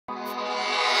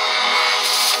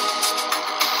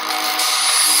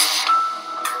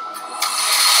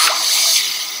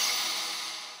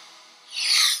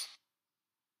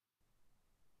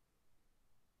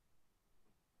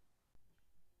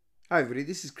Hi everybody,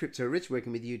 this is Crypto Rich,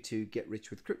 working with you to get rich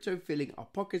with crypto, filling our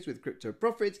pockets with crypto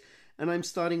profits. And I'm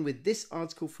starting with this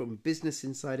article from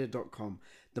businessinsider.com.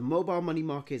 The mobile money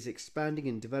market is expanding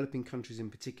in developing countries in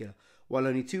particular. While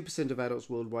only 2% of adults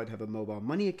worldwide have a mobile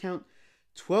money account,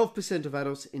 12% of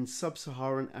adults in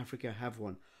sub-Saharan Africa have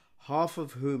one, half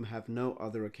of whom have no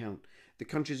other account. The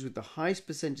countries with the highest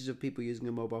percentage of people using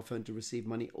a mobile phone to receive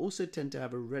money also tend to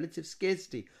have a relative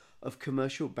scarcity of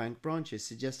commercial bank branches,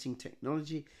 suggesting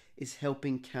technology is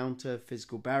helping counter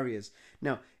physical barriers.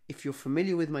 Now, if you're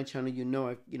familiar with my channel, you know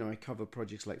I cover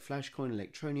projects like Flashcoin,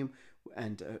 Electronium,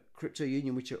 and Crypto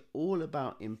Union, which are all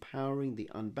about empowering the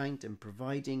unbanked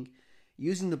and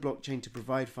using the blockchain to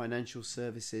provide financial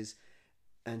services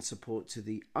and support to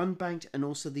the unbanked and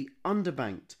also the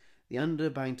underbanked. The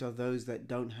underbanked are those that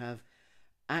don't have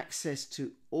access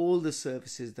to all the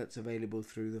services that's available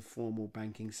through the formal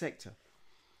banking sector.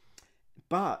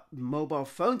 But mobile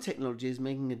phone technology is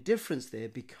making a difference there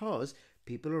because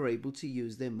people are able to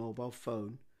use their mobile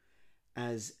phone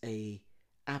as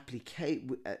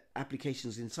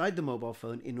applications inside the mobile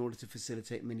phone in order to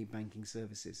facilitate many banking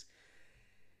services.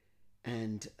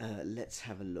 And let's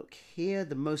have a look here.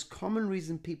 The most common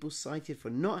reason people cited for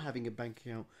not having a bank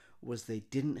account was they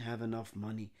didn't have enough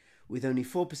money, with only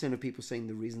 4% of people saying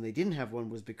the reason they didn't have one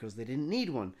was because they didn't need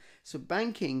one. So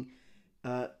banking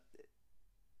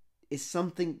is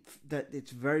something that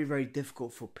it's very, very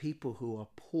difficult for people who are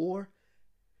poor,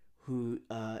 who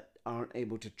aren't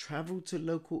able to travel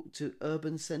to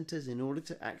urban centers in order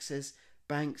to access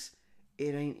banks.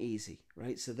 It ain't easy,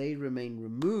 right? So they remain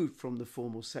removed from the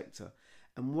formal sector.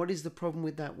 And what is the problem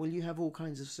with that? Well, you have all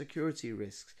kinds of security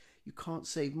risks. You can't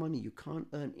save money. You can't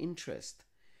earn interest.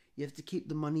 You have to keep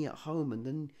the money at home. And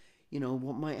then,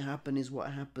 what might happen is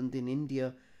what happened in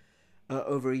India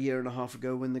over a year and a half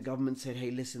ago when the government said,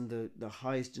 hey, listen, the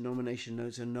highest denomination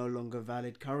notes are no longer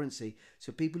valid currency.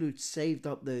 So people who'd saved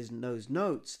up those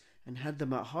notes and had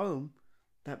them at home,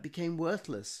 that became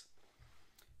worthless.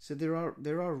 So there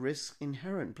are risks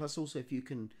inherent. Plus, also, if you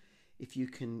can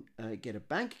get a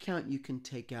bank account, you can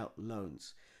take out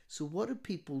loans. So what do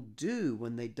people do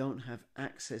when they don't have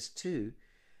access to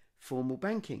formal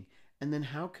banking? And then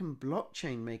how can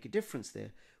blockchain make a difference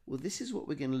there? Well, this is what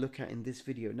we're going to look at in this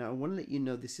video. Now, I want to let you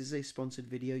know this is a sponsored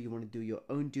video. You want to do your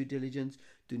own due diligence.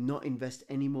 Do not invest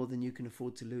any more than you can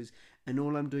afford to lose. And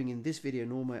all I'm doing in this video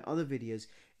and all my other videos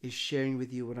is sharing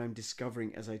with you what I'm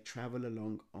discovering as I travel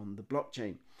along on the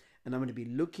blockchain. And I'm going to be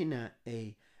looking at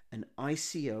an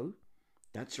ICO.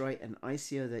 That's right, an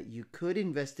ICO that you could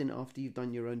invest in after you've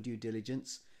done your own due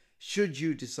diligence, should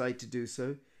you decide to do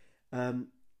so,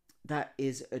 that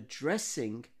is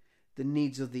addressing the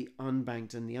needs of the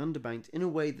unbanked and the underbanked in a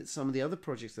way that some of the other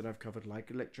projects that I've covered, like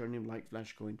Electronium, like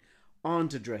Flashcoin,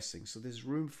 aren't addressing. So there's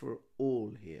room for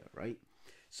all here, right?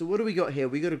 So what do we got here?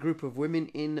 We got a group of women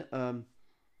in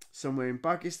somewhere in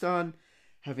Pakistan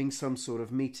having some sort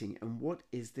of meeting. And what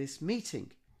is this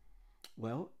meeting?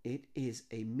 Well, it is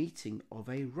a meeting of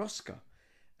a Rosca.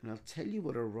 And I'll tell you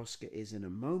what a Rosca is in a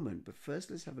moment. But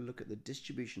first, let's have a look at the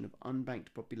distribution of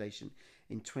unbanked population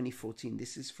in 2014.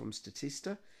 This is from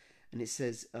Statista. And it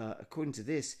says, according to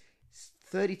this,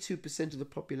 32% of the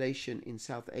population in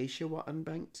South Asia were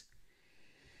unbanked.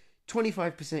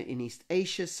 25% in East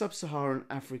Asia, Sub-Saharan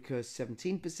Africa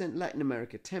 17%, Latin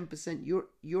America 10%,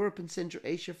 Europe and Central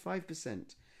Asia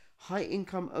 5%,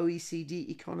 high-income OECD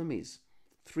economies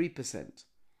 3%,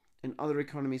 and other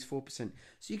economies 4%.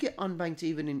 So you get unbanked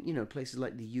even in places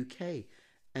like the UK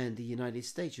and the United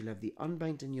States. You'll have the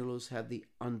unbanked and you'll also have the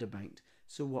underbanked.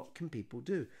 So what can people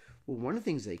do? Well, one of the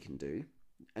things they can do,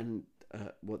 and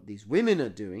what these women are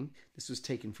doing, this was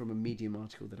taken from a Medium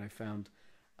article that I found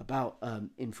about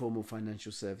informal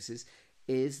financial services,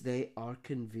 is they are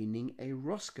convening a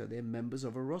ROSCA. They're members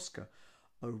of a ROSCA,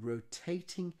 a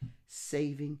Rotating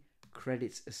Saving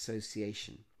Credits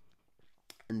Association.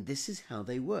 And this is how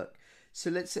they work. So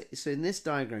let's say, in this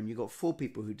diagram, you've got four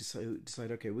people who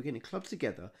decide, okay, we're going to club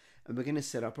together and we're going to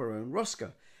set up our own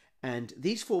ROSCA. And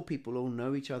these four people all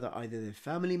know each other, either they're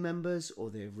family members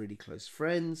or they're really close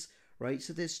friends, right?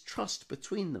 So there's trust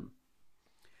between them.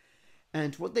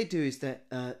 And what they do is that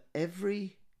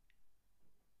every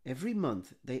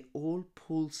month they all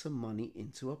pull some money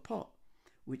into a pot,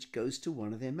 which goes to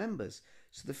one of their members.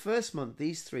 So the first month,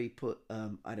 these three put,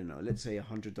 I don't know, let's say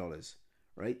 $100,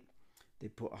 right? They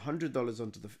put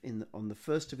 $100 on the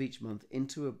first of each month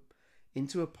into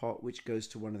a pot, which goes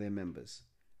to one of their members,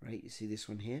 right? You see this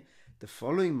one here. The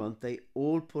following month, they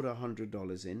all put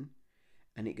 $100 in,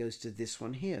 and it goes to this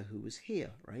one here, who was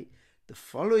here, right? The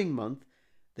following month,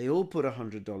 they all put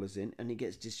 $100 in and it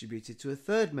gets distributed to a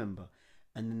third member.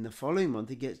 And then the following month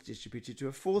it gets distributed to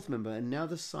a fourth member, and now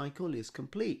the cycle is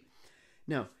complete.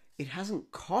 Now, it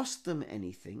hasn't cost them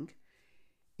anything.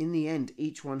 In the end,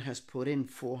 each one has put in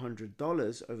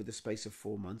 $400 over the space of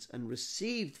 4 months and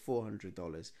received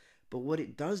 $400. But what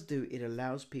it does do, it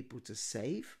allows people to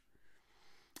save.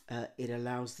 It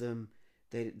allows them,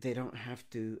 they don't have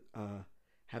to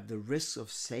have the risks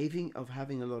of saving, of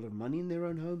having a lot of money in their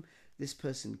own home. This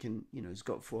person can, has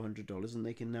got $400 and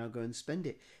they can now go and spend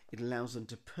it. It allows them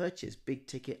to purchase big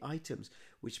ticket items,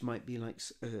 which might be like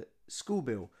a school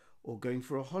bill, or going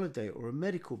for a holiday, or a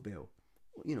medical bill,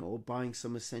 or buying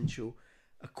some essential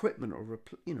equipment, or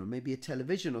maybe a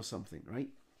television or something, right?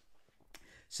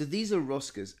 So these are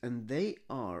roscas, and they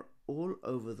are all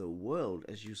over the world,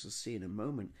 as you shall see in a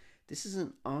moment. This is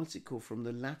an article from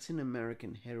the Latin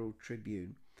American Herald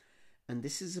Tribune, and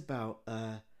this is about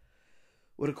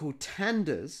what are called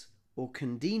tandas or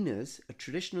candinas, a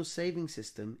traditional saving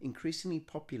system increasingly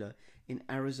popular in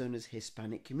Arizona's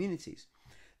Hispanic communities.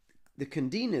 The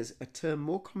candinas, a term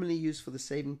more commonly used for the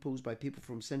saving pools by people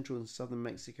from central and southern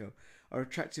Mexico, are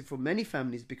attractive for many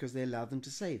families because they allow them to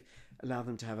save, allow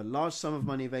them to have a large sum of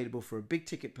money available for a big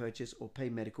ticket purchase or pay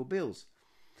medical bills.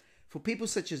 For people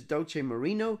such as Dolce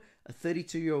Marino, a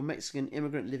 32-year-old Mexican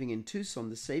immigrant living in Tucson,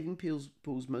 the saving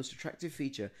pool's most attractive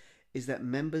feature is that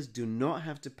members do not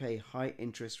have to pay high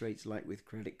interest rates like with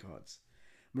credit cards.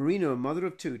 Marino, a mother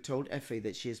of two, told FA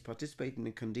that she has participated in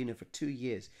a Condina for 2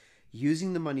 years,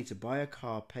 using the money to buy a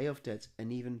car, pay off debts,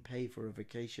 and even pay for a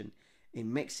vacation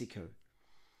in Mexico.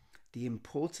 The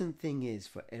important thing is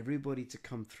for everybody to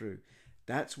come through.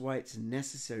 That's why it's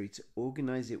necessary to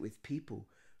organize it with people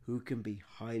who can be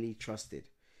highly trusted.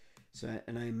 So,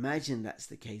 and I imagine that's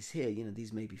the case here.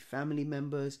 These may be family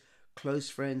members, close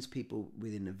friends, people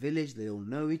within a village. They all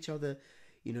know each other.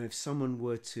 If someone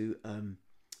were to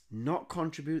not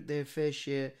contribute their fair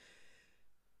share,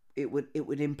 it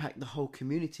would impact the whole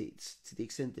community. It's to the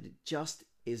extent that it just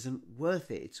isn't worth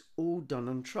it. It's all done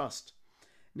on trust.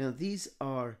 Now, these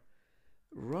are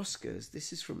roscas.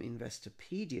 This is from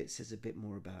Investopedia. It says a bit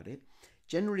more about it.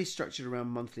 Generally structured around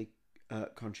monthly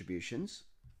contributions.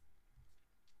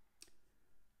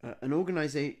 An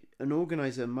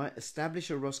organizer might establish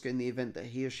a rosca in the event that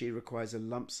he or she requires a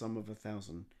lump sum of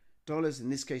 $1,000. In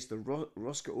this case, the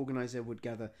rosca organizer would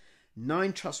gather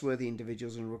 9 trustworthy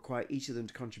individuals and require each of them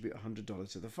to contribute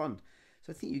 $100 to the fund.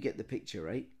 So I think you get the picture,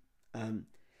 right?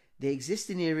 They exist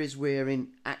in areas wherein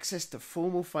access to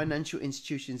formal financial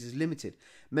institutions is limited.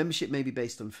 Membership may be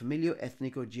based on familial,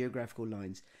 ethnic, or geographical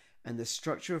lines, and the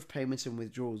structure of payments and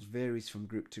withdrawals varies from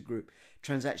group to group.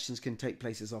 Transactions can take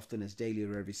place as often as daily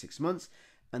or every 6 months,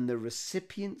 and the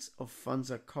recipients of funds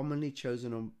are commonly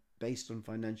chosen based on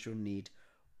financial need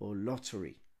or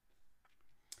lottery.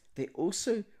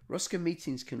 Rosca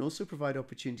meetings can also provide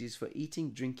opportunities for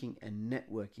eating, drinking, and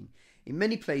networking. In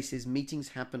many places, meetings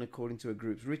happen according to a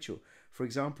group's ritual. For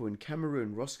example, in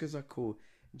Cameroon, roscas are called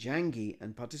jangi,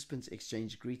 and participants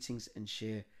exchange greetings and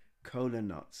share cola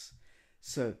nuts.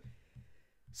 So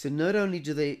not only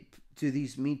do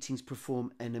these meetings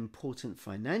perform an important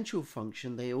financial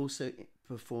function, they also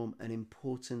perform an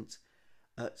important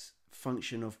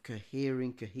function of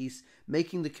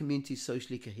making the community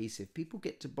socially cohesive. People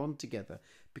get to bond together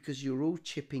because you're all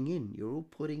chipping in, you're all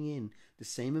putting in the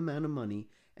same amount of money,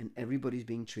 and everybody's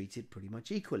being treated pretty much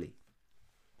equally.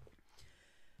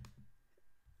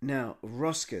 Now,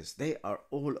 roscas, they are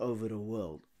all over the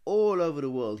world. All over the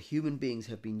world, human beings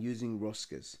have been using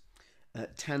roscas.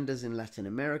 Tandas in Latin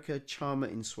America, Chama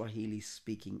in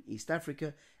Swahili-speaking East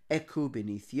Africa, Ekub in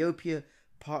Ethiopia,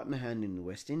 Partner Hand in the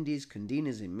West Indies,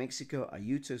 Condinas in Mexico,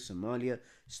 Ayuto, Somalia,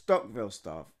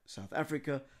 Stockville, South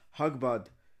Africa, Hugbad,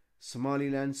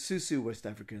 Somaliland, Susu, West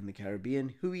Africa and the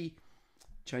Caribbean, Hui,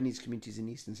 Chinese communities in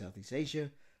East and Southeast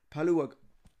Asia,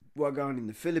 Paluwagan in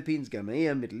the Philippines,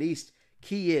 Gamea, Middle East,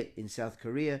 Kiye in South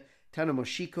Korea,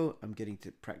 Tanamoshiko, I'm getting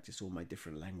to practice all my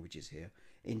different languages here,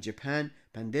 in Japan,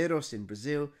 Panderos in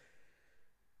Brazil,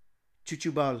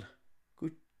 Cuchubal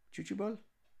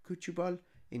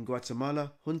in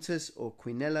Guatemala, Juntas or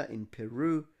Quinella in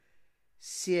Peru,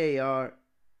 CAR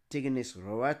Tiganis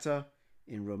Roata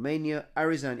in Romania,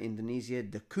 Arizan, Indonesia,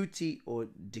 Dakuti or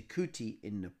Dikuti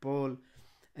in Nepal,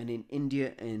 and in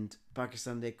India and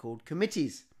Pakistan they're called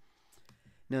committees.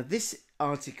 Now this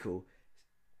article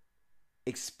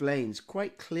explains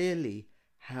quite clearly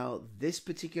how this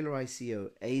particular ICO,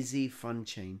 AZ Fund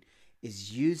Chain,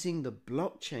 is using the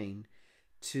blockchain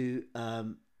to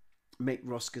make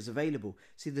roscas available.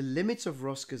 See, the limits of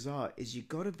roscas is you've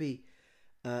got to be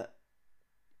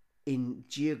in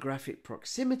geographic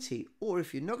proximity, or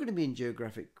if you're not going to be in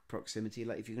geographic proximity,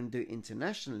 like if you're going to do it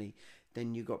internationally,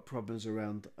 then you got problems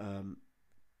around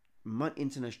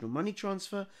international money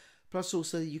transfer. Plus,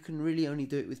 also, you can really only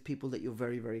do it with people that you're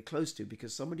very, very close to,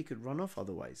 because somebody could run off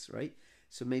otherwise, right?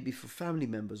 So maybe for family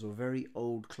members or very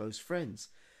old close friends.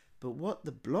 But what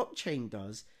the blockchain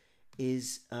does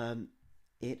is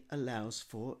it allows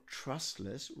for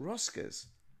trustless ROSCAs.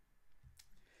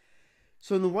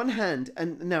 So on the one hand,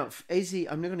 and now AZ,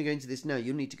 I'm not going to go into this now.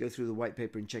 You'll need to go through the white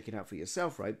paper and check it out for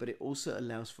yourself, right? But it also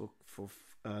allows for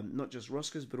not just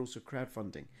ROSCAs, but also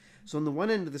crowdfunding. So on the one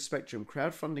end of the spectrum,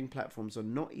 crowdfunding platforms are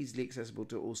not easily accessible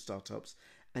to all startups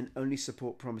and only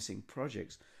support promising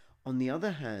projects. On the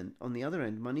other hand, on the other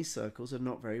end, money circles are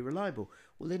not very reliable.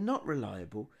 Well, they're not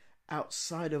reliable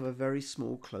outside of a very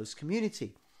small, close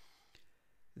community.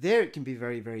 There it can be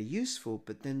very, very useful,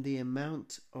 but then the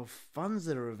amount of funds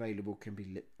that are available can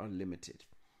be unlimited.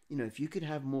 You know, if you could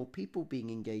have more people being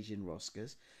engaged in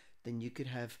ROSCAs, then you could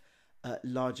have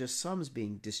larger sums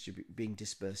being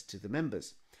dispersed to the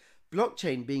members.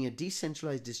 Blockchain, being a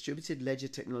decentralized distributed ledger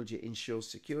technology, ensures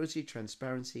security,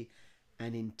 transparency,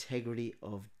 and integrity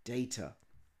of data.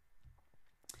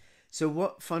 So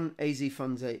what AZ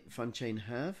FunChain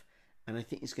have, and I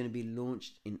think it's going to be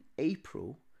launched in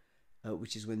April,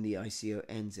 which is when the ICO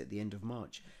ends at the end of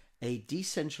March, a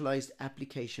decentralized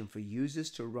application for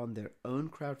users to run their own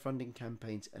crowdfunding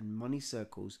campaigns and money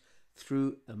circles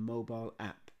through a mobile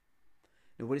app.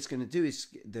 Now what it's going to do is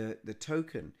the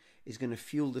token is going to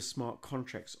fuel the smart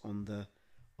contracts on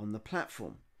the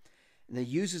platform. And the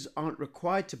users aren't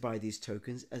required to buy these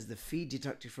tokens, as the fee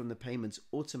deducted from the payments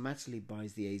automatically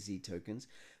buys the AZ tokens,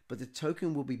 but the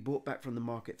token will be bought back from the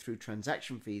market through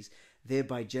transaction fees,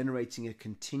 thereby generating a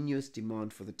continuous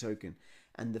demand for the token.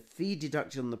 And the fee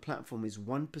deducted on the platform is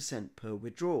 1% per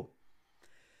withdrawal.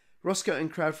 ROSCA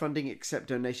and crowdfunding accept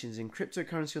donations in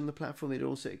cryptocurrency on the platform. It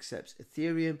also accepts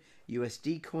Ethereum,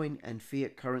 USD coin, and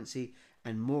fiat currency,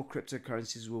 and more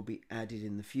cryptocurrencies will be added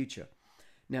in the future.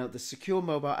 Now, the secure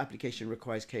mobile application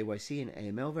requires KYC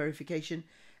and AML verification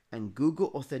and Google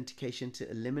authentication to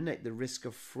eliminate the risk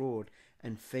of fraud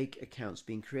and fake accounts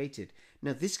being created.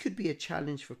 Now, this could be a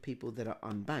challenge for people that are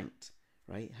unbanked,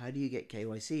 right? How do you get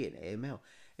KYC and AML?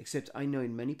 Except I know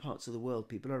in many parts of the world,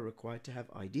 people are required to have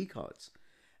ID cards,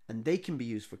 and they can be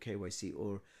used for KYC,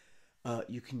 or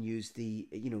you can use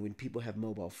when people have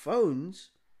mobile phones,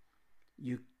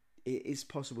 it is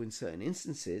possible in certain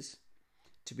instances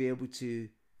to be able to,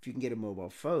 if you can get a mobile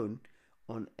phone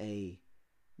on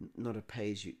not a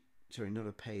pay as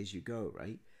you go,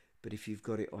 right? But if you've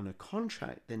got it on a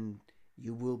contract, then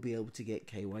you will be able to get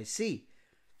KYC,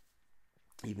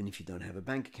 even if you don't have a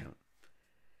bank account.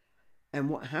 And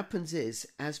what happens is,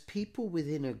 as people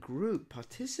within a group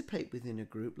participate within a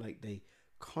group, like they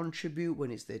contribute when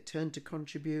it's their turn to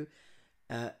contribute,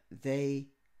 they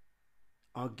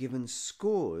are given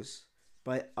scores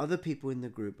by other people in the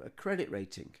group, a credit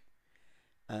rating,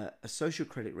 a social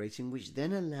credit rating, which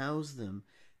then allows them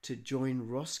to join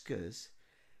ROSCAs,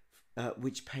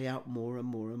 which pay out more and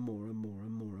more and more and more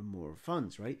and more and more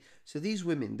funds, right? So these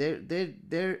women,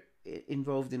 they're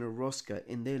involved in a ROSCA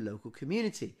in their local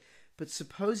community. But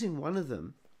supposing one of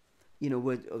them,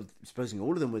 supposing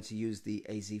all of them were to use the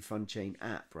AZ FunChain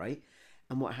app, right?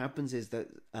 And what happens is that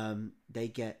they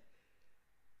get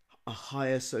a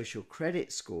higher social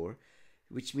credit score,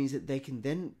 which means that they can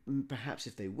then, perhaps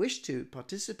if they wish to,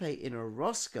 participate in a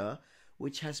ROSCA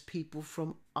which has people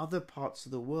from other parts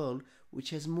of the world,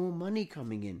 which has more money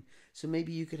coming in. So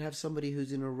maybe you could have somebody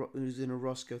who's in a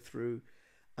ROSCA through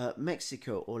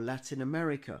Mexico or Latin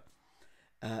America,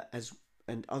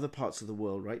 and other parts of the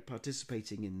world, right,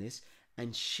 participating in this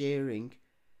and sharing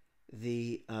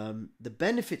the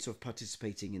benefits of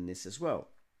participating in this as well.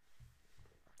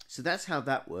 So that's how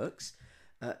that works.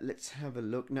 Let's have a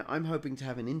look. Now, I'm hoping to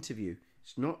have an interview.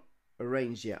 It's not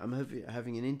arranged yet. I'm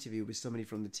having an interview with somebody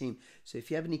from the team. So if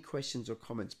you have any questions or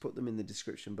comments, put them in the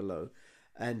description below.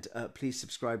 And please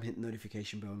subscribe and hit the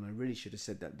notification bell. And I really should have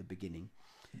said that at the beginning.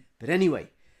 But anyway,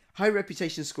 high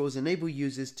reputation scores enable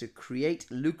users to create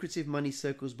lucrative money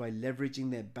circles by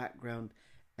leveraging their background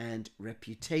and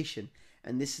reputation.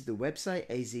 And this is the website,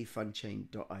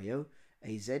 azfunchain.io,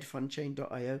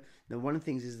 azfunchain.io. Now, one of the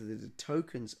things is that the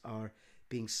tokens are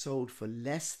being sold for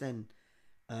less than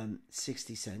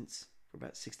 60 cents, for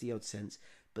about 60 odd cents,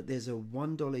 but there's a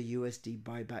 $1 USD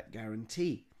buyback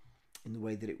guarantee in the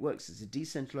way that it works. It's a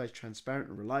decentralized, transparent,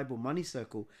 and reliable money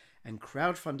circle and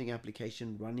crowdfunding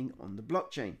application running on the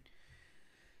blockchain.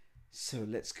 So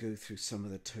let's go through some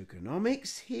of the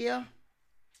tokenomics here.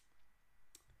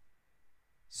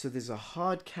 So there's a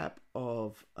hard cap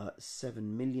of $7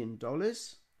 million,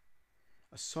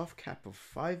 a soft cap of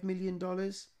 $5 million.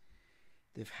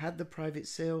 They've had the private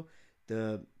sale.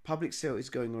 The public sale is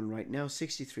going on right now,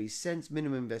 63 cents,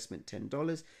 minimum investment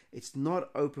 $10. It's not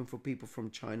open for people from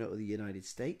China or the United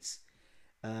States.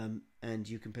 And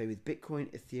you can pay with Bitcoin,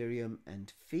 Ethereum,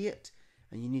 and Fiat.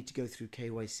 And you need to go through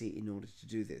KYC in order to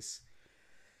do this.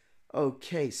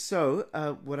 Okay, so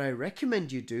what I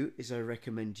recommend you do is I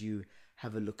recommend you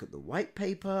have a look at the white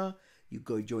paper. You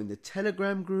go join the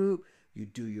Telegram group. You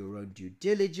do your own due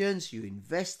diligence. You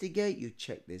investigate. You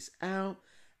check this out.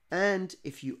 And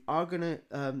if you are going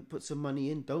to put some money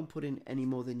in, don't put in any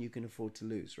more than you can afford to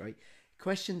lose, right?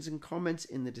 Questions and comments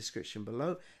in the description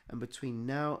below. And between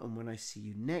now and when I see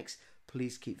you next,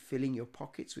 please keep filling your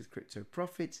pockets with crypto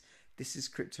profits. This is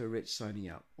Crypto Rich signing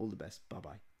out. All the best.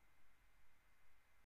 Bye-bye.